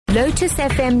Lotus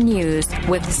FM News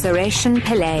with SARESHEN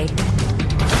Pillay.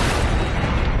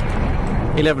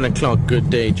 11 o'clock, good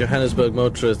day. Johannesburg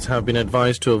motorists have been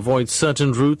advised to avoid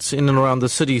certain routes in and around the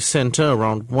city centre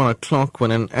around 1 o'clock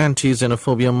when an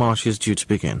anti-xenophobia march is due to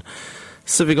begin.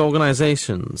 Civic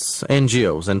organisations,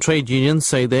 NGOs and trade unions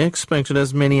say they expected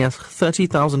as many as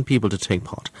 30,000 people to take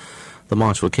part. The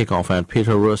march will kick off at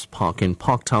Peter Roos Park in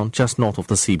Parktown, just north of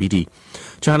the CBD.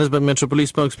 Johannesburg Metro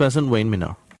Police spokesperson Wayne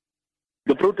Minnar.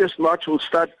 The protest march will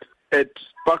start at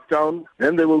Parktown,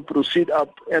 then they will proceed up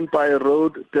Empire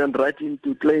Road, turn right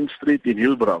into Klein Street in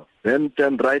Hillbrow, then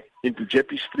turn right into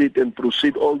Jeppy Street and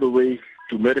proceed all the way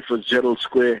to Mary Fitzgerald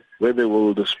Square, where they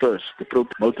will disperse. The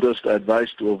motorists are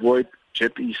advised to avoid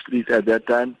Jeppy Street at that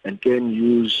time and can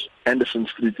use Anderson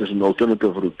Street as an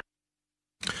alternative route.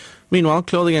 Meanwhile,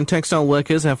 clothing and textile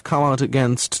workers have come out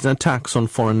against attacks on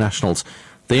foreign nationals.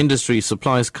 The industry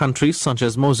supplies countries such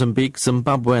as Mozambique,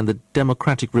 Zimbabwe and the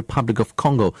Democratic Republic of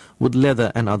Congo with leather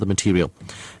and other material.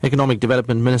 Economic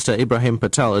Development Minister Ibrahim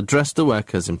Patel addressed the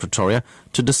workers in Pretoria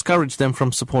to discourage them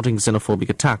from supporting xenophobic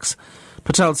attacks.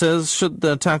 Patel says should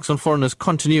the attacks on foreigners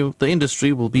continue, the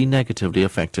industry will be negatively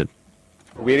affected.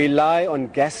 We rely on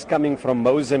gas coming from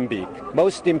Mozambique.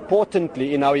 Most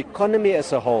importantly, in our economy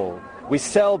as a whole, we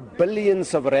sell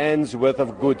billions of rands worth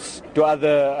of goods to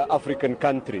other African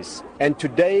countries. And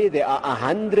today there are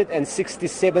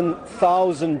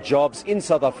 167,000 jobs in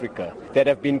South Africa that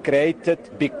have been created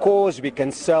because we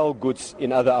can sell goods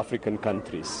in other African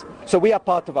countries. So we are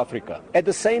part of Africa. At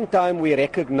the same time, we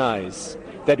recognize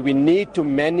that we need to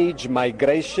manage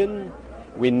migration.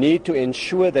 We need to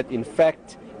ensure that, in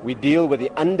fact, we deal with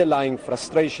the underlying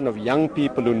frustration of young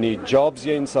people who need jobs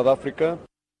here in South Africa.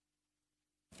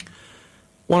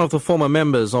 One of the former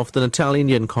members of the Natal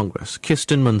Indian Congress,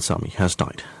 Kisten Moonsamy, has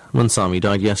died. Moonsamy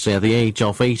died yesterday at the age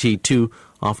of 82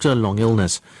 after a long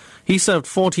illness. He served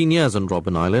 14 years on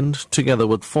Robben Island, together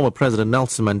with former President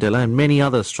Nelson Mandela and many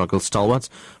other struggle stalwarts,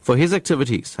 for his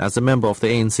activities as a member of the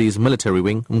ANC's military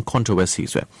wing, Umkhonto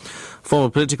weSizwe. Former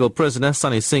political prisoner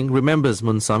Sunny Singh remembers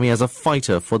Moonsamy as a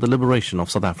fighter for the liberation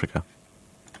of South Africa.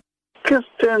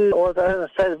 Kisten was, as I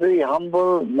said, a very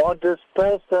humble, modest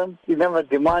person. He never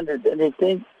demanded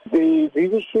anything. The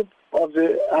leadership of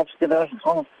the African National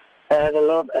Congress had a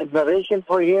lot of admiration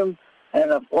for him,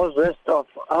 and of course the rest of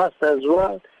us as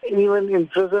well. Even in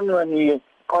prison, when we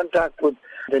contact with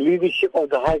the leadership of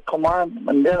the High Command,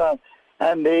 Mandela,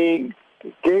 and they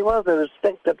gave us the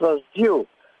respect that was due.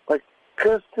 But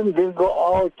Kisten didn't go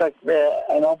out like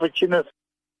an opportunist.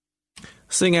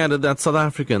 Singh added that South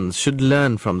Africans should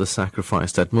learn from the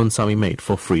sacrifice that Moonsamy made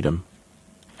for freedom.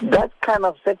 That kind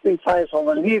of sacrifice from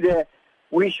a leader,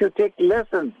 we should take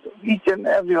lessons, each and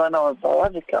every one of South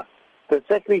Africa. The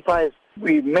sacrifice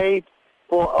we made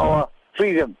for our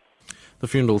freedom. The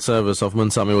funeral service of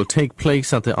Moonsamy will take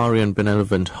place at the Aryan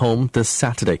Benevolent Home this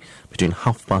Saturday between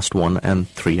 1:30 and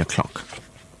 3 o'clock.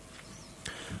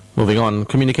 Moving on,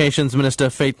 Communications Minister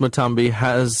Faith Muthambi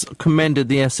has commended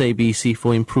the SABC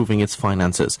for improving its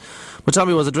finances.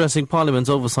 Muthambi was addressing Parliament's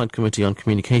Oversight Committee on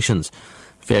Communications.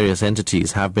 Various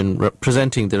entities have been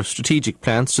presenting their strategic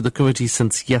plans to the committee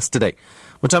since yesterday.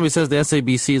 Muthambi says the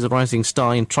SABC is a rising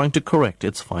star in trying to correct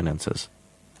its finances.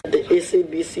 The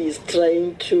SABC is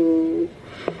trying to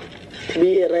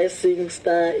be a rising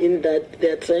star in that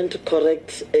they are trying to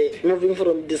correct, moving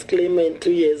from disclaimer in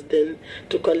 2 years then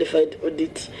to qualified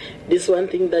audit. This one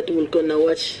thing that we're going to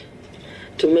watch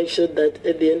to make sure that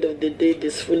at the end of the day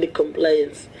there's fully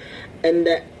compliance. And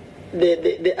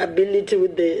the ability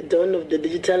with the dawn of the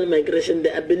digital migration,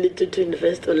 the ability to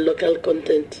invest on local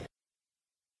content.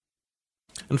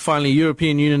 And finally,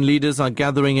 European Union leaders are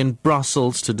gathering in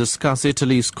Brussels to discuss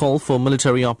Italy's call for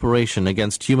military operation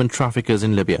against human traffickers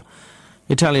in Libya.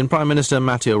 Italian Prime Minister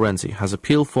Matteo Renzi has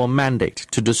appealed for a mandate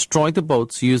to destroy the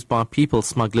boats used by people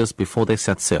smugglers before they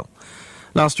set sail.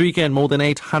 Last weekend, more than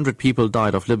 800 people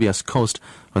died off Libya's coast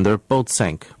when their boat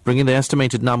sank, bringing the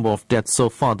estimated number of deaths so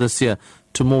far this year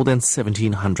to more than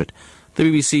 1,700. The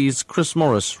BBC's Chris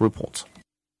Morris reports.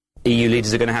 EU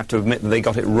leaders are going to have to admit that they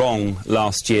got it wrong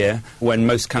last year when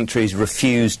most countries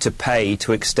refused to pay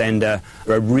to extend a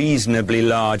reasonably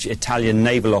large Italian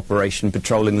naval operation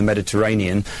patrolling the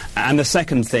Mediterranean. And the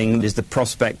second thing is the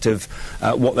prospect of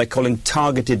what they're calling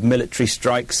targeted military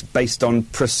strikes based on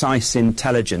precise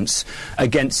intelligence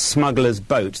against smugglers'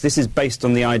 boats. This is based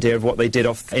on the idea of what they did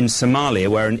off in Somalia,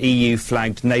 where an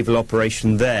EU-flagged naval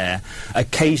operation there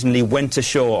occasionally went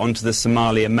ashore onto the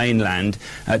Somalia mainland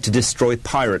to destroy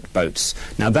pirate boats.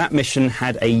 Now, that mission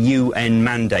had a UN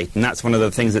mandate, and that's one of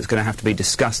the things that's going to have to be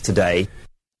discussed today.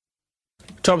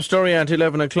 Top story at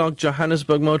 11 o'clock.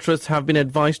 Johannesburg motorists have been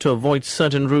advised to avoid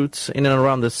certain routes in and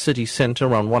around the city centre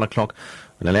around 1 o'clock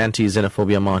when an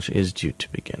anti-xenophobia march is due to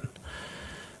begin.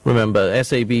 Remember,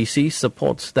 SABC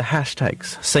supports the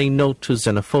hashtags Say No to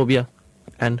Xenophobia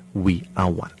and We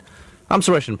Are One. I'm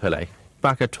SARESHEN Pillay,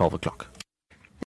 back at 12 o'clock.